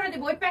প্যাকেট করে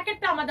দিব, ওই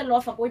প্যাকেটটা আমাদের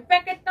লস হবে। ওই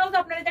প্যাকেটটাও যে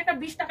আপনাদের একটা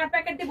 20 টাকার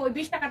প্যাকেট দিব, ওই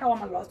 20 টাকাটাও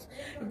আমার লস।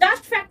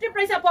 জাস্ট ফ্যাক্টরি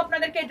প্রাইস আপু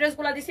আপনাদেরকে এই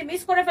ড্রেসগুলো দিছি।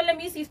 মিস করে ফেললে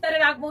মিস,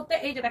 ইফতারের আগ মুহূর্তে।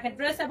 এই যে দেখেন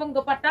ড্রেস এবং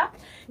দোপাট্টা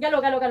গেল।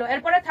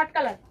 এরপরে থার্ড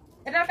কালার,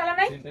 এটার কালার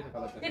নাই,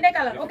 তিনটাই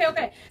কালার। ওকে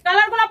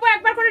কালারগুলো আপু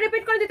একবার করে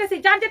রিপিট করে দিতেছি।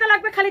 যার যেটা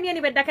লাগবে খালি নিয়ে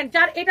নেবেন। দেখেন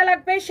যার এটা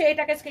লাগবে সে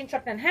এটাকে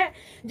স্ক্রিনশট নেন। হ্যাঁ,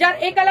 যার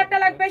এই কালারটা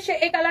লাগবে সে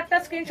এই কালারটা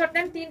স্ক্রিনশট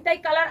নেন। তিনটাই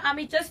কালার,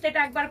 আমি জাস্ট এটা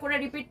একবার করে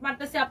রিপিট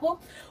মারতেছি আপু।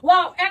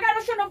 ওয়াও,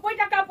 1190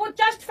 টাকা আপু,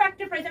 জাস্ট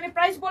ফ্যাক্টরি প্রাইস। আমি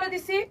প্রাইস বলে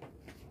দিছি,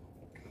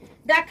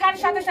 দেখার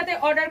সাথে সাথে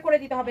অর্ডার করে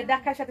দিতে হবে,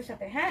 দেখার সাথে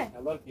সাথে। হ্যাঁ,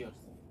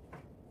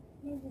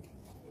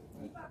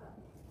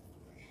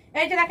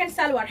 এই যে দেখেন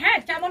সালোয়ার। হ্যাঁ,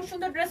 যেমন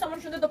সুন্দর ড্রেস এমন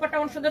সুন্দর দোপাট্টা,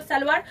 এমন সুন্দর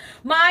সালোয়ার।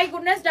 মাই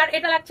গুডনেস, যার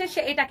এটা লাগছে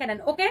সে এটাকে নেন।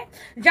 ওকে,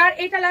 যার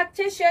এটা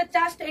লাগছে সে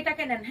জাস্ট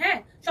এটাকে নেন। হ্যাঁ,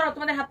 সরাও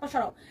তোমাদের হাত পা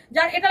সরাও।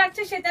 যার এটা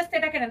লাগছে সে জাস্ট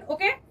এটাকে নেন।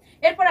 ওকে,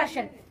 এরপর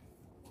আসেন,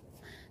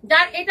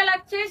 যার এটা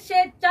লাগছে সে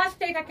জাস্ট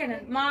এটাকে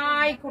নেন।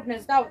 মাই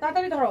গুডনেস, দাও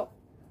তাড়াতাড়ি ধরো।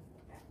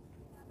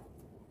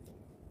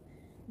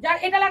 যার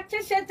এটা লাগছে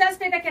সে জাস্ট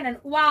এটাকে নেন।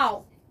 ওয়াও,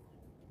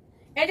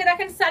 এই যে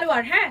দেখেন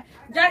সালোয়ার। হ্যাঁ,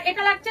 যার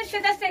এটা লাগছে সে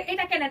জাস্ট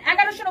এটা কেনেন।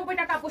 1190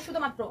 টাকা আপু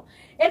শুধুমাত্র।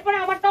 এরপরে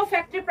আমারটাও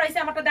ফ্যাক্টরি প্রাইসে,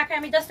 আমারটা দেখে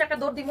আমি জাস্ট একটা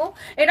দৌড় দিব।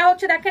 এটা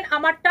হচ্ছে দেখেন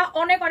আমারটা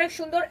অনেক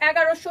সুন্দর,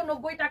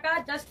 1190 টাকা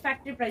জাস্ট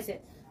ফ্যাক্টরি প্রাইসে।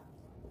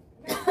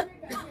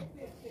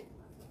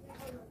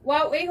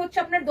 ওয়াও, এই হচ্ছে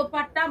আপনার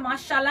দোপাট্টা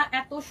মাশাআল্লাহ,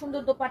 এত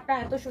সুন্দর দোপাট্টা,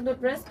 এত সুন্দর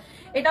ড্রেস।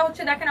 এটা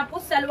হচ্ছে দেখেন আপু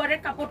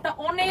সালোয়ারের কাপড়টা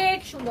অনেক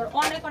সুন্দর,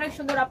 অনেক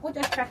সুন্দর আপু,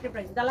 জাস্ট ফ্যাক্টরি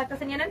প্রাইস। যা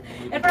লাগতেছে নিয়ে নেন।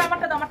 এরপর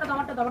আমারটা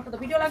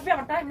ভিডিও লাগবে,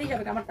 আমারটা এমনি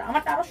যাবে,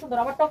 আমারটা আরো সুন্দর,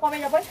 আমারটাও কমে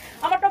যাবে,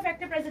 আমারটাও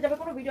ফ্যাক্টরি প্রাইসে যাবে,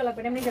 কোনো ভিডিও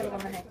লাগবে না, এমনি যাবে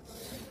আমরা। হ্যাঁ,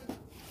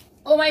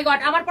 ও মাই গড,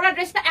 আমার পরা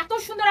ড্রেসটা এত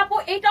সুন্দর আপু।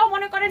 এইটাও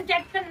মনে করেন যে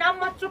একটা নাম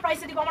মাত্র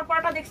প্রাইসে দিব। আমার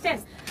পরাটা দেখছেন,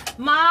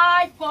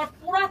 মাই গড,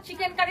 পুরো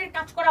চিকেন কারির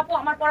কাজ করা আপু।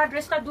 আমার পরা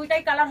ড্রেসটা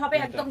দুইটাই কালার হবে,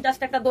 একদম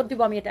জাস্ট একটা দৌড়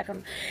দিব আমি এটা এখন।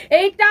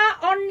 এইটা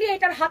অনলি,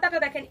 এটার হাতাটা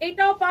দেখেন,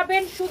 এইটাও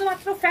পাবেন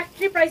শুধুমাত্র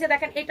ফ্যাক্টরি প্রাইসে।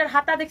 দেখেন এটার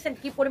হাতা দেখছেন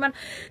কি পরিমাণ,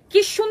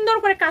 কি সুন্দর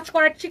করে কাজ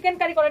করা, চিকেন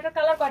কারি করা। এটার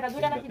কালার কয়টা,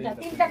 দুইটা না তিনটা?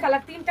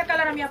 তিনটা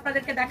কালার আমি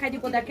আপনাদেরকে দেখাই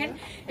দিব। দেখেন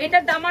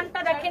এটার দামানটা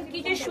দেখেন কি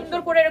যে সুন্দর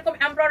করে এরকম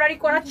এমব্রয়ডারি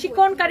করা,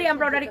 চিকন কারি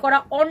এমব্রয়ডারি করা,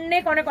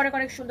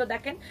 অনেক সুন্দর।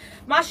 দেখেন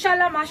মাশাআল্লাহ।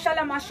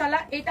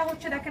 এটা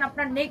হচ্ছে দেখেন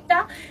আপনার নেকটা,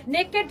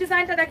 নেকের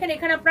ডিজাইনটা দেখেন।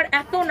 এখানে আপনার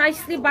এত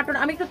নাইসলি বাটন,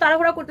 আমি একটু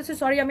তাড়াহুড়া করতেছি,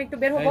 সরি, আমি একটু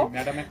বের হবো।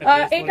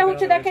 এটা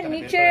হচ্ছে দেখেন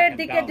নিচের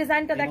দিকের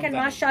ডিজাইনটা দেখেন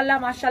মাশাআল্লাহ।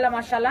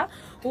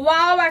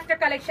 ওয়াও, একটা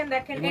কালেকশন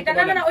দেখেন। এটা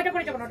না ওইটা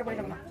করে যাবো না,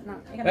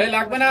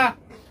 লাগবে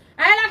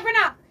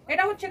না।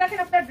 এটা হচ্ছে দেখেন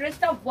আপনার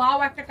ড্রেসটা, ওয়াও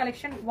একটা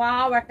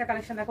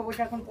কালেকশন, দেখো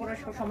ওইটা এখন পরে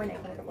সময় নেই,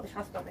 ওটা পরে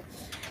সাজতে হবে।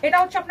 এটা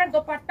হচ্ছে আপনার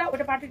দোপাট্টা,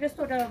 ওটা পার্টি ড্রেস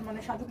তো, ওটা মানে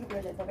সাজুকি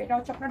করে যেতে হবে। এটা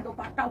হচ্ছে আপনার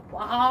দোপাট্টা,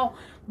 ওয়াও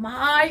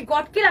মাই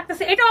গড কি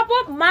লাগতেছে। এটা আপু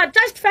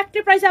জাস্ট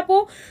ফ্যাক্টরি প্রাইস আপু,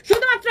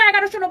 শুধুমাত্র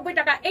 1190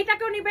 টাকা।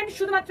 এটাকেও নিবেন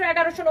শুধুমাত্র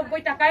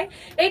 1190 টাকায়,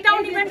 এটাও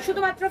নিবেন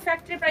শুধুমাত্র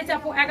ফ্যাক্টরি প্রাইস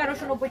আপু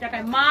 1190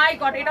 টাকায়। মাই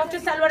গড, এটা হচ্ছে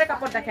সালোয়ারের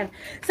কাপড় দেখেন,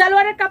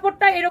 সালোয়ারের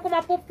কাপড়টা এরকম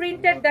আপু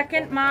প্রিন্টেড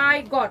দেখেন। মাই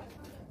গড,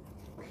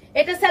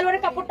 এটা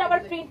সালোয়ারের কাপড়টা আবার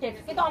প্রিন্টেড,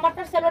 কিন্তু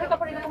আমারটার সালোয়ারের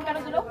কাপড় এরকম কেন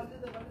দিল?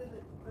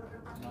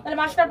 তাহলে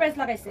মাস্টার প্রাইস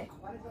লাগাইছে।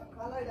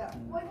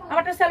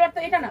 আমারটার সালোয়ার তো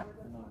এটা না,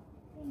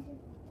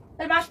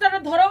 তাহলে মাস্টারটা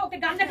ধরো, ওকে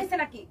গাঞ্জা খাইছে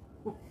নাকি?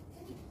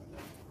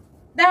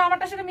 দেখো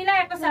আমারটার সাথে মিলাই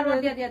একটা সালোয়ার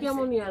দিয়ে দিয়েছে।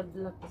 কেমন ইয়ার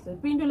লাগতেছে,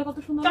 প্রিন্ট হলে কত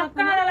সুন্দর লাগছে,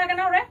 চক্কানা লাগে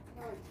না ওরে?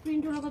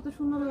 প্রিন্ট হলে কত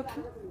সুন্দর লাগছে।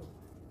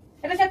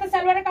 এটা সাথে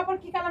সালোয়ারের কাপড়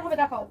কি কালার হবে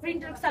দেখাও,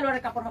 প্রিন্টেড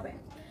সালোয়ারের কাপড় হবে।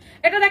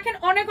 এটা দেখেন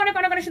অনেক অনেক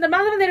অনেক অনেক সুন্দর,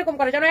 মাঝে মাঝে এরকম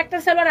করে যেন একটা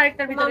সালোয়ার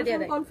আরেকটার ভিতরে দিয়ে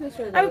দেয়।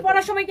 আমি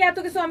পড়ার সময় কি এত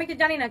কিছু আমি কি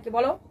জানি নাকি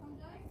বলো।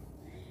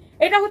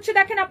 এটা হচ্ছে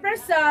দেখেন আপনার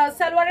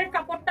সালোয়ারের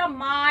কাপড়টা,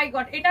 মাই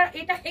গড, এটা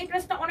এটা এই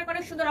ড্রেসটা অনেক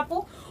অনেক সুন্দর আপু।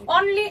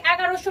 অনলি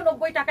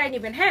 1190 টাকায়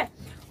নেবেন। হ্যাঁ,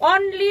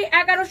 অনলি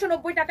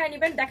 1190 টাকায়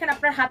নেবেন। দেখেন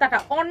আপনার হাতাটা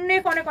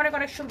অনেক অনেক অনেক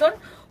অনেক সুন্দর,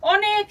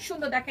 অনেক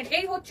সুন্দর। দেখেন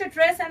এই হচ্ছে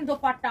dress and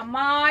dupatta,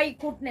 my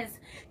goodness,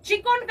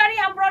 chikankari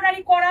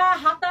embroidery করা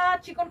হাতা,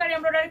 চিকনকারি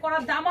এমব্রয়ডারি করা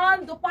দামান,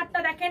 দোপাট্টা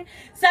দেখেন,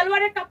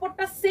 সালোয়ারের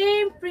কাপড়টা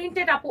সেম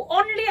প্রিন্টেড আপু।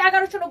 অনলি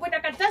 1190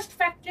 টাকা, জাস্ট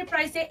ফ্যাক্টরি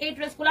প্রাইসে এই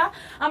ড্রেসগুলা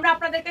আমরা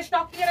আপনাদেরকে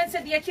স্টক ক্লিয়ারেন্সে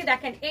দিয়েছি।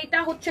 দেখেন এইটা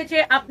হচ্ছে যে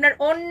আপনার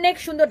অনেক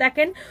সুন্দর।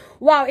 দেখেন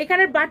ওয়াও,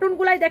 এখানের বাটন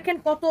গুলাই দেখেন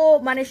কত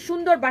মানে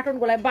সুন্দর,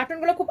 বাটন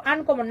গুলো খুব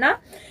আনকমন না।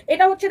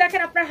 এটা হচ্ছে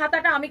দেখেন আপনার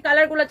হাতাটা, আমি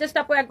কালার গুলো জাস্ট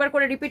আপু একবার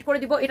করে রিপিট করে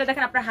দিব। এটা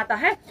দেখেন আপনার হাতা,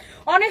 হ্যাঁ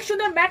অনেক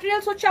সুন্দর।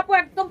 ম্যাটেরিয়ালস হচ্ছে আপু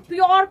একদম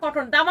পিওর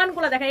কটন। দামান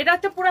গুলো দেখেন, এটা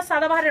হচ্ছে পুরো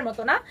সাদাবাহারের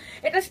মতো না,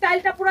 এটা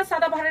স্টাইলটা পুরো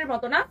সাদাবাহারের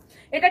মতো না,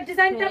 এটার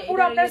ডিজাইনটা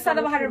পুরো আপনার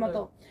সাদাবাহারের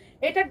মতো,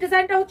 এটার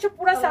ডিজাইনটা হচ্ছে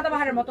পুরো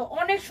সাদাবাহারের মতো,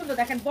 অনেক সুন্দর।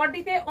 দেখেন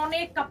বডিতে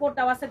অনেক কাপড়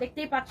দেওয়া আছে,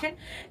 দেখতেই পাচ্ছেন।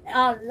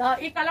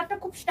 এই কালারটা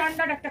খুব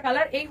স্ট্যান্ডার্ড একটা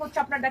কালার। এই হচ্ছে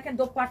আপনার দেখেন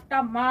দোপাট্টা,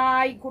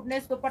 মাই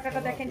গুডনেস,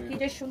 দোপাট্টাটা দেখেন কি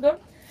যে সুন্দর,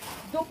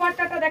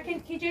 দোপাট্টাটা দেখেন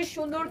কি যে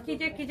সুন্দর, কি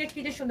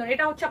যে সুন্দর।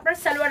 এটা হচ্ছে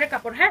আপনার সালোয়ারের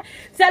কাপড়। হ্যাঁ,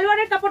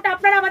 সালোয়ারের কাপড়টা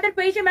আপনারা আমাদের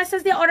পেজে মেসেজ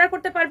দিয়ে অর্ডার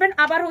করতে পারবেন,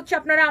 আবার হচ্ছে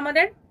আপনারা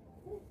আমাদের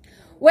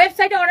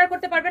ওয়েবসাইটে অর্ডার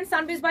করতে পারবেন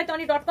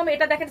sanveesbytony.com।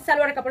 এটা দেখেন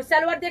সালোয়ারের কাপড়,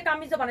 সালোয়ার দিয়ে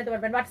কামিজও বানাতে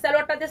পারবেন, বাট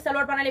সালোয়ারটা দিয়ে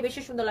সালোয়ার বানালে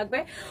বেশি সুন্দর লাগবে।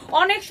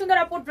 অনেক সুন্দর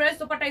আপু ড্রেস,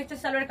 দোপাট্টা হচ্ছে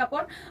সালোয়ারের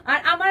কাপড়। আর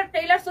আমার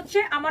টেইলার্স হচ্ছে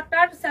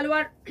আমারটার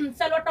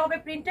সালোয়ারটা হবে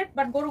প্রিন্টেড,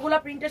 বাট গরুগুলা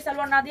প্রিন্টেড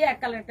সালোয়ার না দিয়ে এক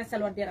কালার একটা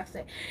সালোয়ার দিয়ে রাখছে।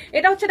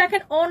 এটা হচ্ছে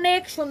দেখেন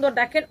অনেক সুন্দর,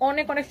 দেখেন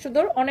অনেক অনেক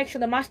সুন্দর, অনেক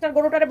সুন্দর। মাস্টার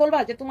গরুটারে বলবা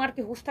যে তোমার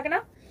কি হুশ থাকে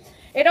না।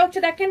 এটা হচ্ছে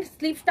দেখেন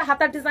স্লিভসটা,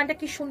 হাতার ডিজাইনটা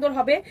কি সুন্দর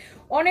হবে,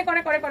 অনেক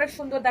অনেক অনেক অনেক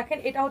সুন্দর। দেখেন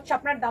এটা হচ্ছে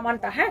আপনার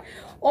দামানটা, হ্যাঁ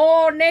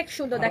অনেক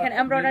সুন্দর। দেখেন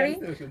এমব্রয়ডারি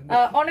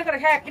অনেক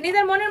অনেক, হ্যাঁ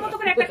নিজের মনের মতো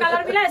করে একটা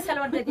কালার মিলায়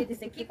সালোয়ার দিয়ে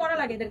দিতেছে। কি করা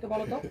লাগে এদেরকে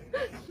বলো তো।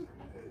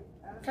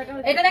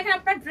 এটা দেখেন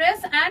আপনার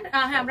ড্রেস এন্ড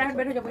হ্যাঁ আমরা এখন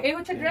বের হয়ে যাবো। এই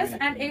হচ্ছে ড্রেস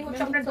এন্ড এই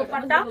হচ্ছে আপনার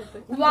দোপাট্টা।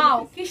 ওয়াও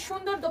কি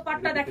সুন্দর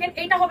দোপাট্টা। দেখেন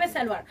এইটা হবে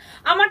সালোয়ার,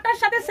 আমারটার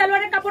সাথে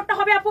সালোয়ারের কাপড়টা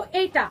হবে আপু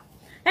এইটা।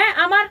 হ্যাঁ,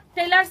 আমার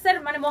টেইলার্স এর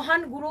মানে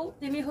মহান গুরু,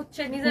 তিনি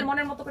হচ্ছে নিজের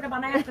মনের মতো করে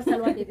বানায় একটা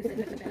সালোয়ার দিয়ে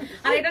দিয়েছে।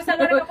 আর এটা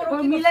সালোয়ারের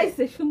কাপড়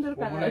মিলাইছে সুন্দর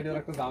কালার,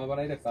 একটা জামা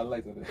বানাইছে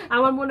সালোয়ার করে।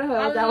 আমার মনে হয়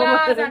জামা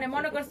জানে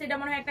মনে করছে এটা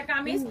মনে হয় একটা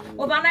কামিজ,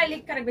 ও বানায়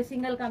লিখা রাখবে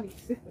সিঙ্গেল কামিজ।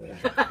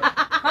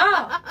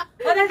 হ্যাঁ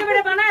ওদের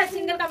যেটা বানায়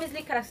সিঙ্গেল কামিজ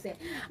লিখা রাখছে।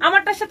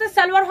 আমারটার সাথে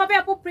সালোয়ার হবে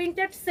আপু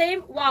প্রিন্টেড সেম।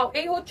 ওয়াও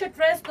এই হচ্ছে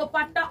ড্রেস,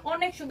 দোপাট্টা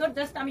অনেক সুন্দর।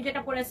 জাস্ট আমি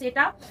যেটা পরেছি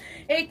এটা,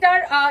 এইটার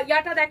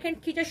ইয়াটা দেখেন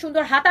কি যে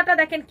সুন্দর, হাতাটা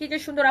দেখেন কি যে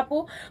সুন্দর আপু।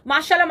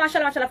 মাশাআল্লাহ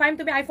মাশাআল্লাহ মাশাআল্লাহ। ফাইম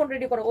তুমি আইফোন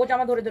রেডি করো, ও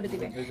জামা ধরে ধরে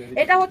দিবে।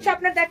 এটা হচ্ছে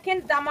আপনার দেখেন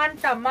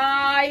দামানটা,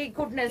 মাই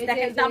গুডনেস,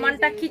 দেখেন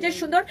দামানটা কি যে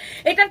সুন্দর।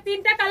 এটার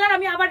তিনটা কালার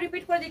আমি আবার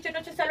রিপিট করে দিচ্ছি। এটা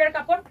হচ্ছে সালোয়ারের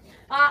কাপড়,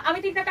 আমি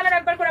তিনটা কালার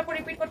একবার করে আপু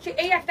রিপিট করছি।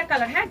 এই একটা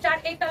কালার, হ্যাঁ যার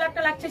এই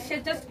কালারটা লাগছে সে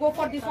just go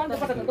for this one.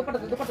 Dupatta দাও, দোপাট্টা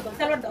দাও, দোপাট্টা দাও,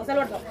 সালোয়ার দাও,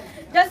 সালোয়ার দাও।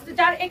 জাস্ট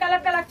যার এই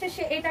কালারটা লাগছে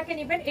সে এইটাকে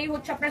নেবেন। এই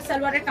হচ্ছে আপনার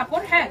সালোয়ারের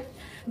কাপড়। হ্যাঁ,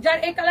 যার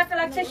এই কালারটা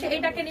লাগছে সে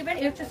এইটাকে নেবেন।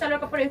 এই হচ্ছে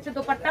সালোয়ার কাপড়, এই হচ্ছে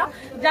দোপাট্টা।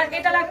 যার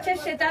এটা লাগছে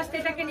সে জাস্ট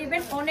এটাকে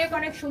নেবেন। অনেক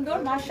অনেক সুন্দর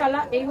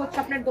মাশাআল্লাহ। এই হচ্ছে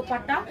আপনার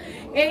দোপাট্টা,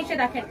 এই যে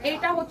দেখেন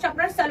এইটা হচ্ছে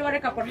আপনার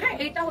সালোয়ারের কাপড়। হ্যাঁ,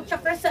 এইটা হচ্ছে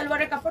আপনার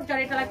সালোয়ারের কাপড়,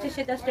 যার এটা লাগছে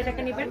সে জাস্ট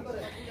এটাকে নেবেন।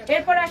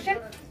 এরপর আসেন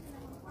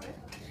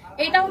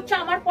এইটা হচ্ছে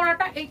আমার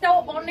পরাটা, এইটাও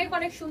অনেক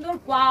অনেক সুন্দর।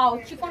 ওয়াও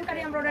চিকনকারি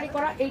এমব্রয়ডারি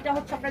করা। এইটা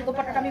হচ্ছে আপনার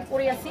দোপাট্টাটা আমি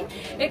পরে আছি।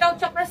 এটা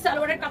হচ্ছে আপনার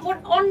সালোয়ারের কাপড়।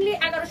 অনলি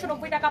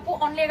 1190 টাকা আপু,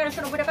 অনলি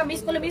 1190 টাকা।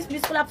 মিস করলে মিস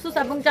করলে আফসোস।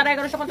 এবং যারা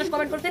 1150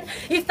 কমেন্ট করছেন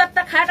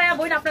ইফতারটা খাটায়া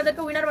বইন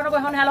আপনাদেরকে উইনার বানাবো।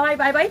 এখন হ্যালো হাই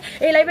বাই বাই।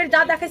 এই লাইভের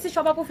যা দেখাইছি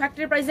সব আপু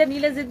ফ্যাক্টরি প্রাইসে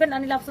নিলে জিতবেন, না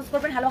নিলে আফসোস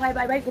করবেন। Hello hi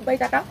bye bye, good bye,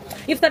 tata.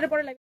 ইফতারের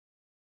পরে লাইভ।